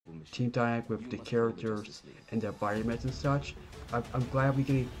team dynamic with the characters and the environments and such. I'm glad we're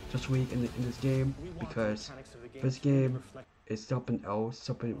getting Just Week in this game, because this game is something else,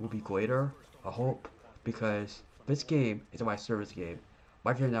 something will be greater, I hope, because this game is a live service game.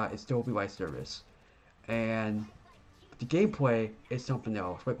 Like it or not, it still will be live service. And the gameplay is something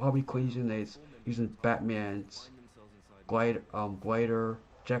else. Like Harley Quinn is using Batman's glider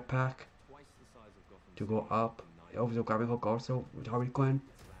jetpack to go up. Also grabbing hook also with Harley Quinn.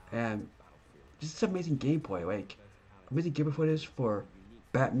 And just amazing gameplay. Like amazing gameplay footage for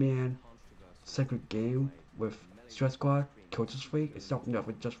Batman second game with Stress Squad, Kill Just Week. It's something else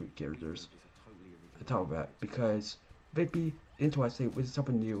with Just Week characters. On top of that, because they'd be interesting with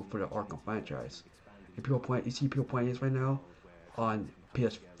something new for the Arkham franchise. And you see people playing this right now on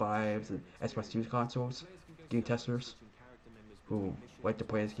PS5s and Xbox Series consoles, game testers who like to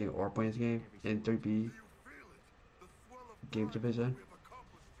play this game or play this game in 3B game division.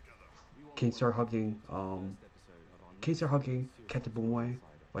 Can start hugging Captain Boomerang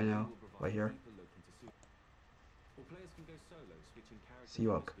right now, right here. See,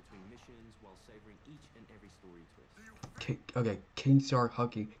 look. Okay, King start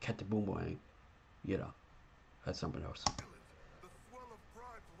hugging Captain Boomerang. You know, that's something else.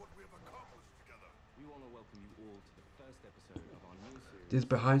 This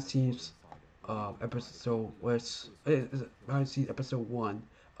behind scenes episode was behind scenes episode 1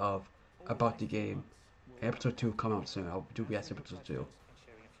 of about the game. Episode 2 come out soon. I'll do react episode 2.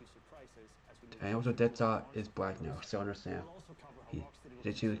 And also Dead Dot is black now, so I understand. He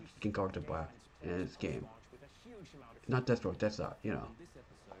can go to black in this game. Not Deathstroke, Dead Dot, you know.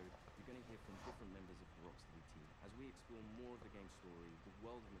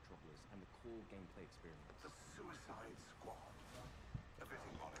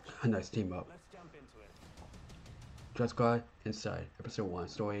 A nice team up. Just Squad Inside, Episode 1,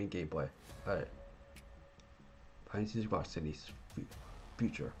 Story and Gameplay. Alright. Behind the scenes Rocksteady's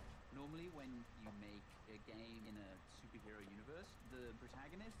future. Normally when you make a game in a superhero universe, the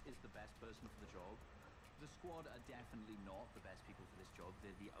protagonist is the best person for the job. The squad are definitely not the best people for this job,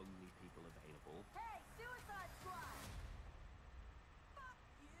 they're the only people available. Hey, Suicide Squad! Fuck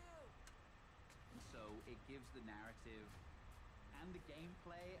you! And so it gives the narrative and the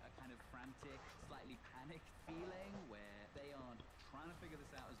gameplay a kind of frantic, slightly panicked feeling where they are trying to figure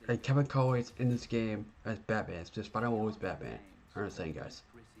this out as Hey, Kevin Conroy's in this game as Batman. It's just Spider-Man was Batman. I understand, guys.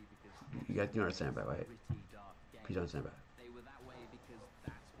 You guys do understand that, right? Please understand that. They were that way because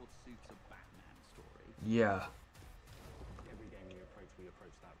that's what suits a Batman story. Yeah. Every game we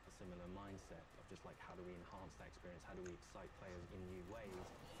approach that with a similar mindset of just like how do we enhance that experience, how do we excite players in new ways.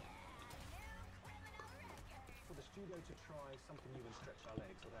 For the studio to try something new and stretch our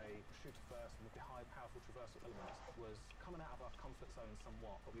legs with a shooter first and with the high powerful traversal elements was coming out of our comfort zone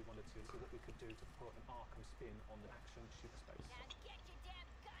somewhat, but we wanted to see what we could do to put an Arkham spin on the action shooter space. Now get your damn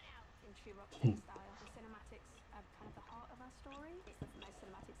gun out! In true Rockstar style, the cinematics are kind of the heart of our story. It's the most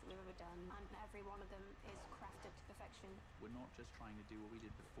cinematics that we've ever done, and every one of them is crafted to perfection. We're not just trying to do what we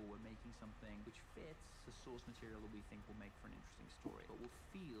did before, we're making something which fits the source material that we think will make for an interesting story, but will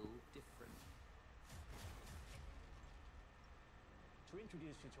feel different. To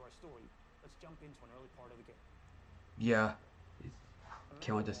introduce you to our story, let's jump into an early part of the game. Yeah.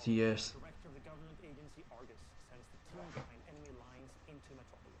 Can't wait to see this. Director of the government agency Argus sends the team behind enemy lines into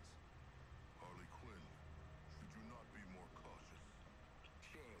Metropolis. Harley Quinn, should you not be more cautious?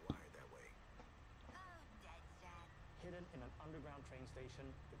 She ain't wired that way. Oh, Deadshot. Hidden in an underground train station,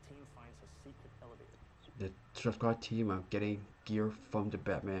 the team finds a secret elevator. The Stress Squad team are getting gear from the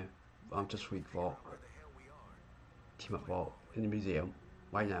Batman Just Week vault. Where the hell we are? Team up vault in the museum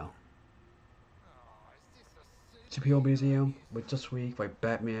right now. Oh, is this a Superhero museum with Just Week like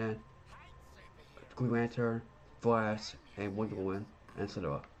Batman, Green Lantern, Flash, and Wonder Woman, and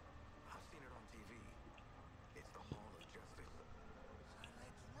etc. I've seen it on TV. It's the Hall of Justice.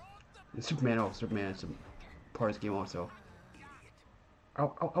 And Superman is a part of this game also. I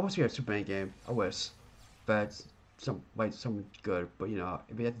want to see a Superman game. I wish, but something good. But you know,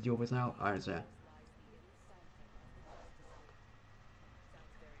 if we have to deal with it now, I understand.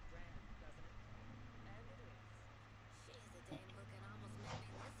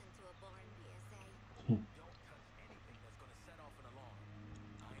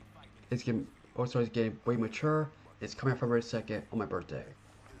 It's getting way mature. It's coming out February 2nd on my birthday.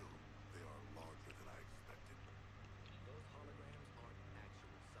 They are larger than I expected. Those holograms aren't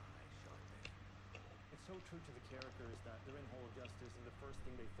actual size, Sharpay. It's so true to the characters that they're in Hall of Justice and the first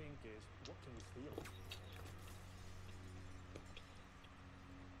thing they think is, what can we steal?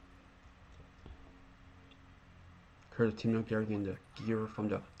 Heard the team up there getting the gear from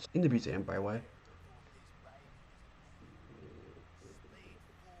the in the museum, by the way.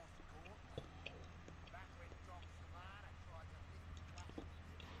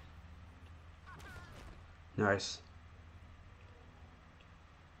 Nice.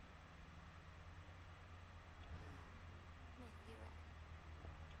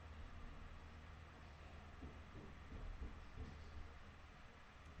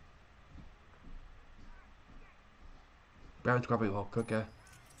 Batman's grabbing a whole cooker.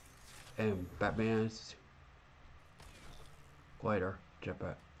 And Batman's glider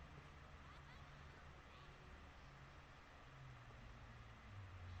jetpack.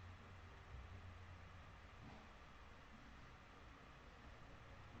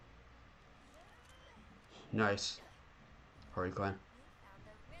 Nice. Harley Quinn.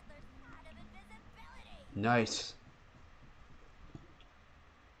 Nice.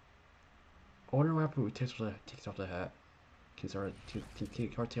 I wonder what happens when he takes off the hat. Can start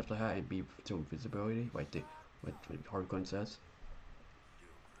take off the hat and be to invisibility, like what Harley Quinn says.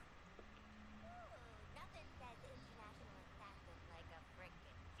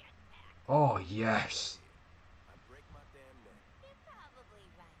 Oh yes. I break my damn neck. You're probably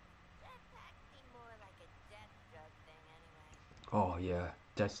right. Jetpacks seem more like a death drug thing anyway. Oh yeah.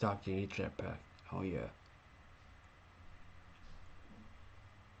 That's Stop getting a jetpack. Oh yeah.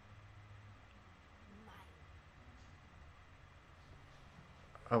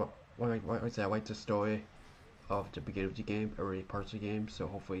 Oh, what is that? I like the story of the beginning of the game, early parts of the game. So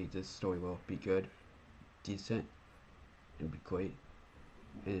hopefully this story will be good, decent, and be great.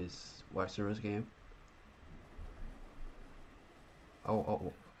 In this Westeros game.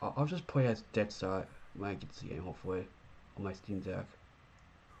 I'll just play as Deadstar when I get to the game, hopefully, on my Steam Deck. That,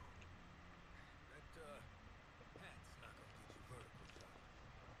 hat's not gonna get you vertical shot.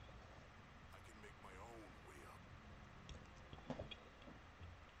 I can make my own way up.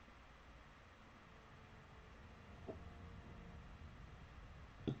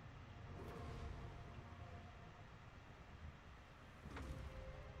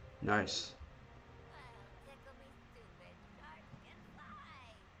 Nice. Well, tickle me stupid. Sharks can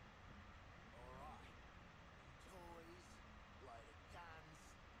fly. Alright. Toys, lighted guns.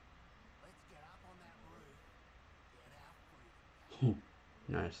 Let's get up on that roof. Get our freedom.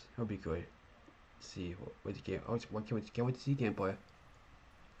 Nice. That'll be good. See what the game. Oh, can't wait to see gameplay.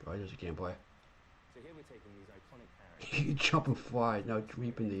 Oh, there's a gameplay. So here we're taking these iconic characters, You jump and fly. Now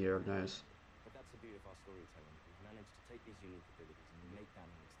leap in the air. Nice. but that's the beauty of our storytelling. We've managed to take these unique abilities and make them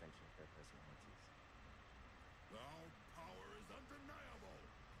an extension of their personalities. Now power is undeniable.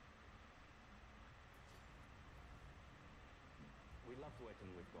 We loved working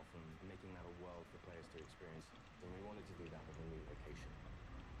with Gotham and making that a world for players to experience, and we wanted to do that with a new location.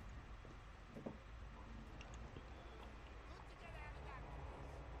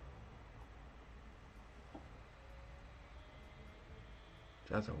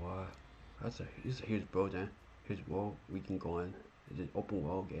 That's a lot. It's a huge building. Huge world we can go in. It's an open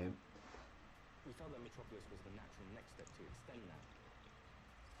world game. We felt that Metropolis was the natural next step to extend that.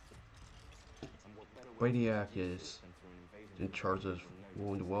 And what better way to Brainiac introduce is it than through an invasion in of charge of creatures unknown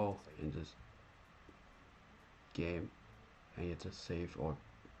ruling the to world save in this game, and you have to save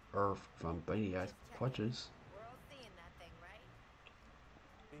Earth from Brainiac's clutches. We're all seeing that thing, right?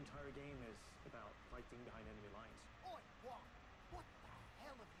 The entire game is about fighting behind enemy lines. Oi, what? What the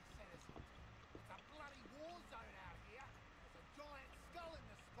hell have you set us up to? It's a bloody war zone out here. There's a giant skull in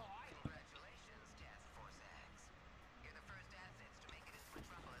the sky. Congratulations, Task Force X. You're the first assets to make it into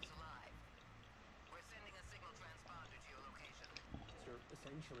Metropolis alive. We're sending a signal transponder to your location. So you're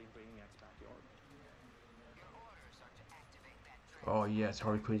essentially Brainiac's backyard. Your orders are to activate that Oh yes,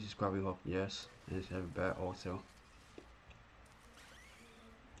 Harley Quinn's just grabbing up. Yes, and it's having a bat also.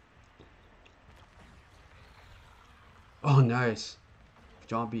 Oh nice.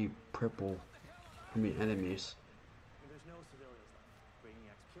 Zombie purple. I mean enemies. And there's no civilians left.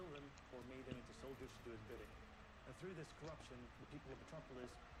 Brainiacs killed them or made them into soldiers to do his bidding. And through this corruption, the people of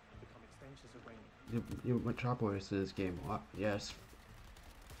Metropolis have become extensions of Brainiac. You Metropolis in this game. What? Yes.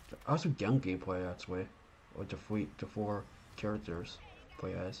 Also young gameplay actually. Or the four characters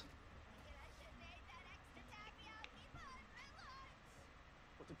play as.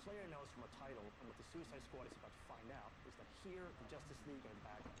 What the player knows from a title and what the Suicide Squad is about to find out is that here the Justice League are the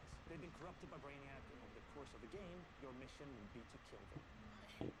bad guys. They've been corrupted by Brainiac, and over the course of the game, your mission will be to kill them.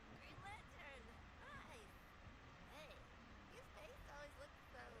 Green Lantern. Nice. Hey, his face always looks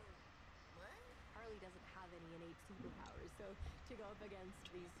so... What? Harley doesn't have any innate superpowers, so to go up against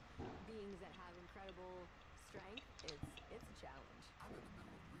these beings that have incredible strength, it's a challenge. I'm in the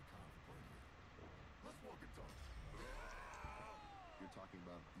middle of recon for Brainiac. Let's walk and talk. You're talking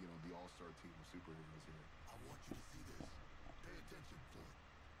about, you know, the all-star team of superheroes here. I want you to see this. Pay attention to it.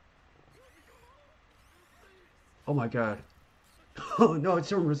 Oh my god. Oh no,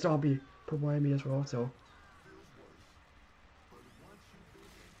 it's a zombie providing me as well, so. Feels worse. But once you've been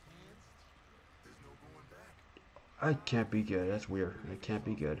enhanced, there's no going back. I can't be good. That's weird. I can't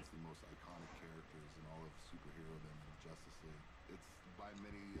be good. It's the most iconic characters in all of superhero-dom and Justice League. It's, by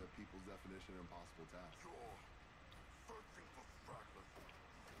many people's definition, an impossible task. You're searching for fragments.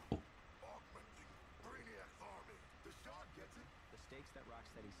 Augmenting Brainiac's army. The shot gets it. The stakes that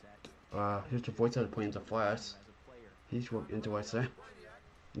Rocksteady set Here's the voice of the playing the Flash. as a player. He's worked into what I say.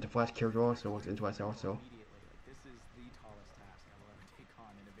 The Flash character also works into what I say also. Immediately, like this is the tallest task I will ever take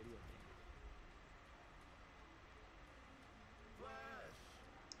on in a video game. Flash!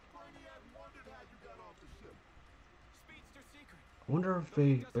 Brainiac wondered how you got off the ship. Speedster secret. I wonder if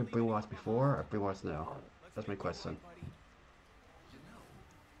they brainwashed before or brainwashed now. That's my question. You know,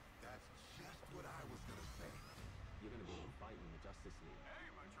 that's just what I was gonna say. You're gonna be fighting the Justice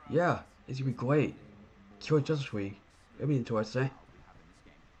League. Yeah, it's gonna be great. Kill Justice League. It'll be interesting. We have in this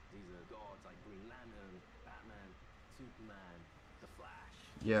game. These are gods like Green Lantern, Batman, Superman, the Flash.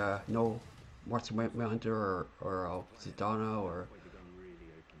 Yeah, no Martian Manhunter or Zidana or Wait, the game really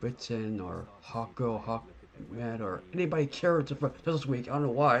opens. Britain or Hawkgirl, Hawkman or anybody character for Justice League. I don't know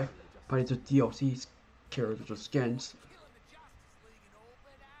why. Probably just DLC characters or skins. Killing the Justice League and all,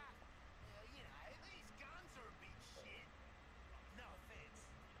 but you know, these guns are a big shit. No offense.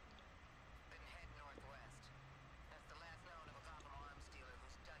 Then head northwest. That's the last known of a Gotham arms dealer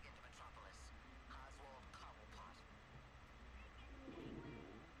who's dug into Metropolis. Oswald Cobblepot.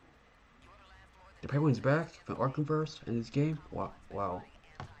 You wanna last more than The Penguin's back from Arkhamverse in this game. Wow.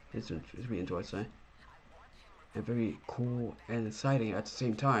 It's really interesting. And very cool and exciting at the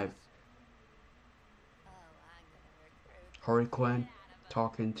same time. Oh, I'm gonna recruit. Harley Quinn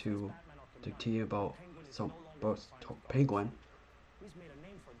talking to the team about Penguin. He's made a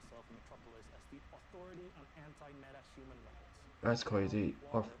name for himself in Metropolis as the authority on anti-meta-human weapons. That's crazy.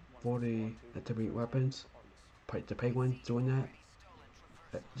 Or 40 NTP weapons. The Penguin doing that.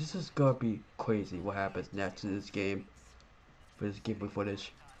 This is gonna be crazy what happens next in this game. For this gameplay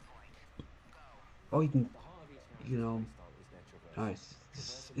footage. Oh, you know, nice.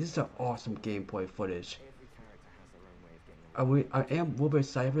 This is an awesome gameplay footage. Every character has their own way of getting I am a little bit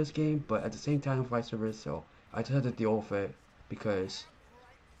excited for this game, but at the same time, vice versa. So I just had to deal with it because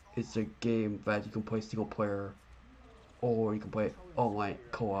it's a game that you can play single player, or you can play online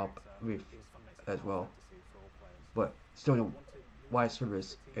co-op with as well. But still in a wide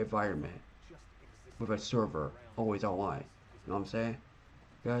service environment with a server always online. You know what I'm saying,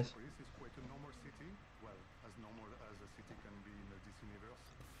 guys? Paris is quite a normal city. Well, as normal as a city can be in this universe.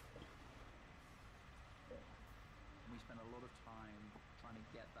 We spend a lot of time trying to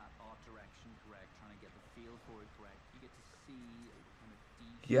get that art direction correct, trying to get the feel for it correct. You get to see kind of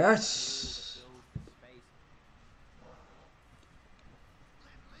detail. Yes. Build in space.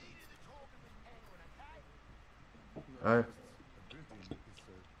 Let me do the talking with Penguin, okay? Alright. A building is a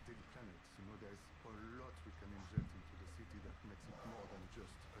daily planet. You know, there's a lot we can inject into the city that makes it more than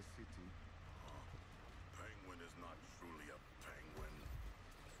just a city. Penguin is not truly a penguin.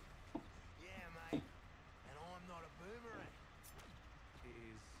 Yeah, mate. And I'm not a boomerang. It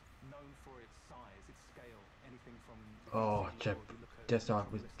is known for its size, its scale, anything from... Oh,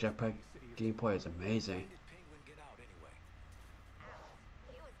 Desktop with jetpack gameplay is amazing. When did Penguin get out anyway?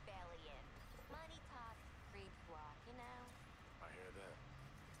 He was barely in. Money talk, greed walk, you know? I hear that.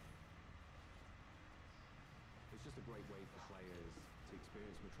 It's just a great way for players to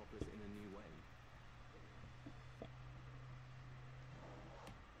experience Metropolis in a new way.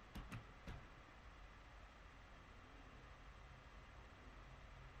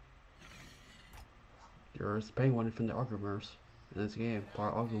 There's Penguin from the Arkhamverse in this game,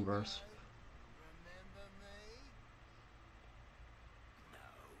 part Arkhamverse. Remember me? No.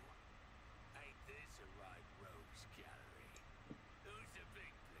 Ain't this a right rogues gallery? Who's the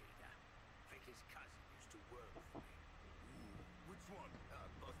big bleeder? Think his cousin used to work for me. Which one?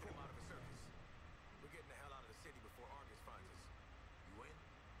 Let's put him out of the circus. We're getting the hell out of the city before Argus finds us. You in?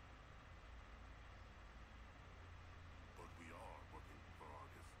 But we are working for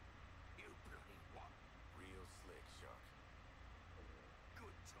Argus. You bloody what? Real slick, Shark.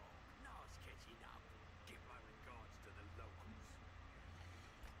 Good talk. Now it's catching up. Give my regards to the locals.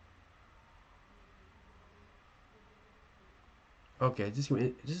 Okay, this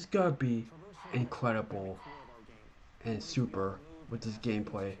is gonna be incredible and super with this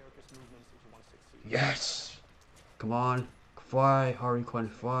gameplay. Yes! Come on, fly, Harley Quinn,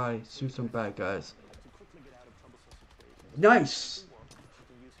 fly, shoot some bad guys. To quickly get out of troublesome Nice! She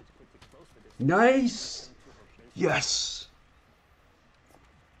can use it to quickly close the distance. Nice! Into her place. Yes!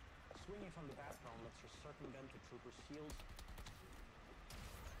 Swinging from the background lets her circumvent the trooper's shields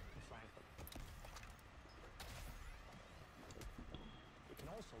and flank them. It can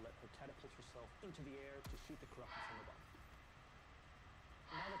also let her catapult herself into the air to shoot the corruptors from above.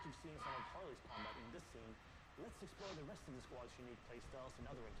 Now that you've seen some of Harley's combat in this scene, let's explore the rest of the squad's unique playstyles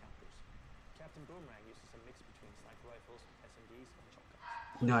and other encounters. Captain Boomerang uses a mix between sniper rifles, SMGs, and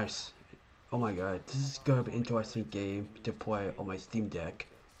shotguns. Nice. Oh my god, this is gonna be an interesting game to play on my Steam Deck.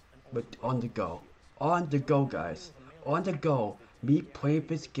 But on the go. On the go, guys. On the go. Me playing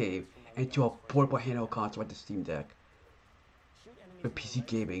this game into a portable handheld console like the Steam Deck. With PC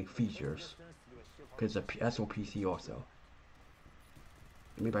gaming features. Because it's a actual PC also.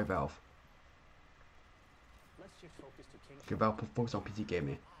 Made by Valve. Let's shift focus to King Okay, Valve focus on PC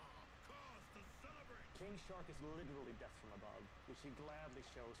gaming. King Shark is literally death from above, which he gladly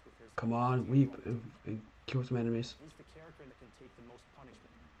shows with his... Come on, weep and kill some enemies. He's the character that can take the most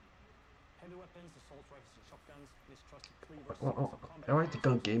punishment. Heavy weapons, assault rifles, and shotguns, and his trusted cleaver... I like the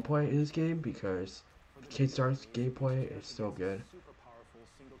gun gameplay in this game because Kickstarter's gameplay is so good. Super powerful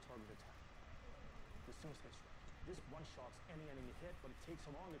single target attack. The Suicide Strike. This one-shots any enemy hit, but it takes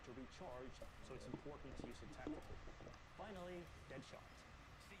longer to recharge, so it's important to use it tactically. Finally, Deadshot.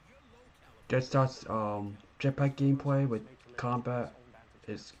 Deadshot's jetpack gameplay with combat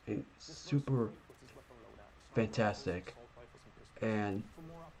is super fantastic, and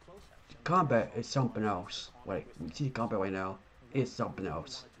combat is something else. Like we see combat right now, it's something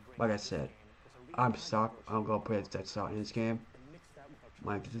else. Like I said, I'm stuck. I'm gonna play Deadshot in this game.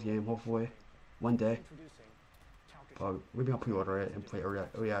 Might get this game hopefully one day. But maybe I'll pre-order it and play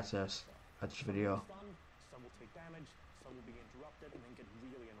early access at this video. Some will take damage, some will be interrupted, and then get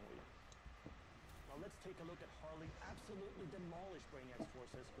really annoying. Now let's take a look at Harley absolutely demolish Brainiac's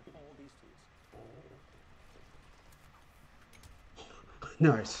forces with all these tools.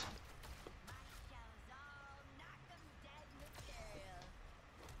 Nice.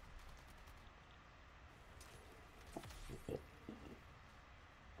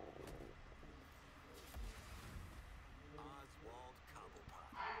 Oswald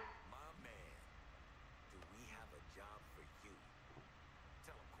Cobblepot, my man. Do we have a job for you?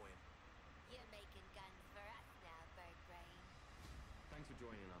 Tell him, Quinn. You're making guns for us now, Bird Brain. Thanks for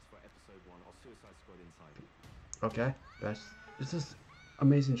joining us for episode 1 of Suicide Squad Insider. Okay, this is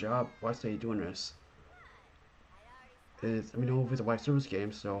amazing job. Why are you doing this? I mean, hopefully it's a live service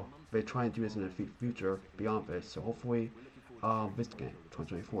game, so they try and do this in the future beyond this. So hopefully, this game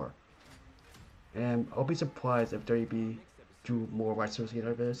 2024. And I'll be surprised if WB do more live service games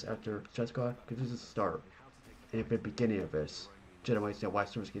like this after Suicide Squad, because this is the start and the beginning of this generation of live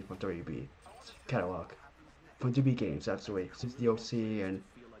service games from WB catalog from WB games. Actually, since DLC and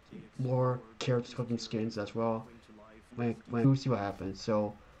more characters cooking skins as well. When we'll see what happens.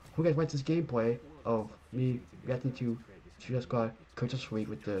 So, who guys like this gameplay of me reacting to Suicide Squad Culture Week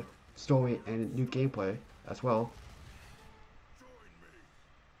with the story and new gameplay as well?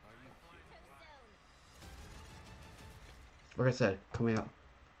 Like I said, coming out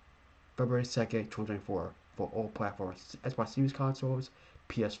February 2nd, 2024 for all platforms, Xbox Series consoles,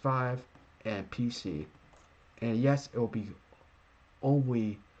 PS5, and PC. And yes, it will be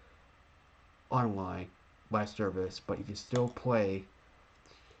only online live service, but you can still play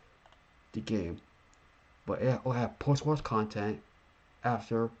the game. But it will have post-launch content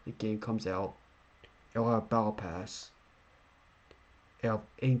after the game comes out. It will have Battle Pass. It will have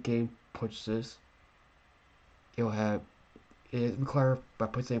in-game purchases. It is required by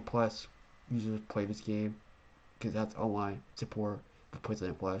PlayStation Plus users to play this game because that's online support for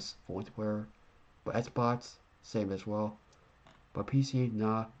PlayStation Plus for multiplayer. But Xbox, same as well. But PC,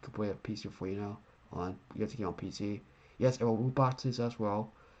 nah, you can play it PC free now. You have to get on PC. Yes, it will loot boxes as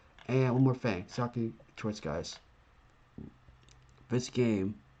well. And one more thing, second choice, guys. This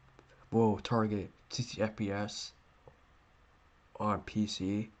game will target 60 FPS on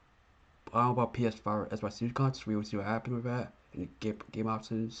PC. I don't know about PS5 as my Series consoles. We will see what happens with that and the game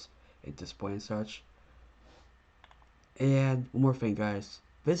options and display and such. And one more thing, guys.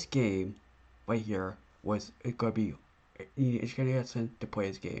 This game right here it's gonna be each connection to play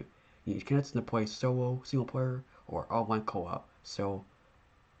this game. Each connection to play solo, single player, or online co-op. So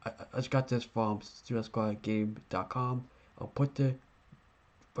I just got this from SuicideSquadGame.com. I'll put the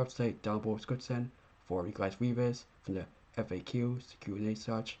website down below description for you guys read this from the FAQs, Q&A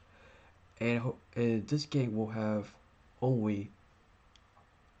such. And this game will have only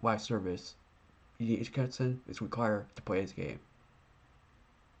live service. Each connection is required to play this game.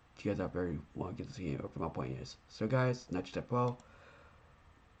 you guys out there want to get this game over. My point is. So guys, NajeeTechPro.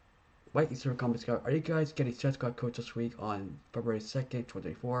 Like and share, comment, subscribe. Are you guys getting Chess Card Coach this week on February 2nd,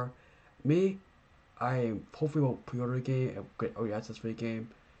 2024? Me, I am hopefully will pre-order the game and get early access for the game.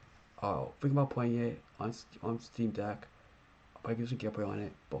 Thinking about playing it on Steam Deck. I give some gameplay on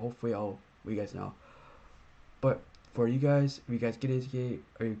it, but hopefully I'll let you guys know. But for you guys, if you guys get this game,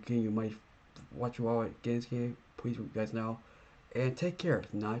 or you might watch you all get this game, please let you guys know. And take care.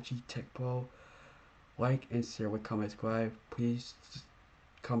 NajeeTechPro. Like and share with comment, subscribe. Please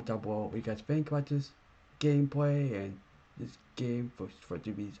comment down below what you guys think about this gameplay and this game for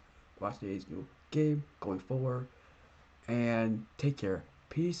DB's watch today's new game going forward. And take care.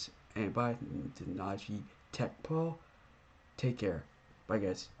 Peace and bye to NajeeTechPro. Take care. Bye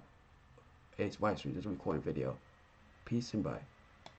guys. It's White Street, this recording video. Peace and bye.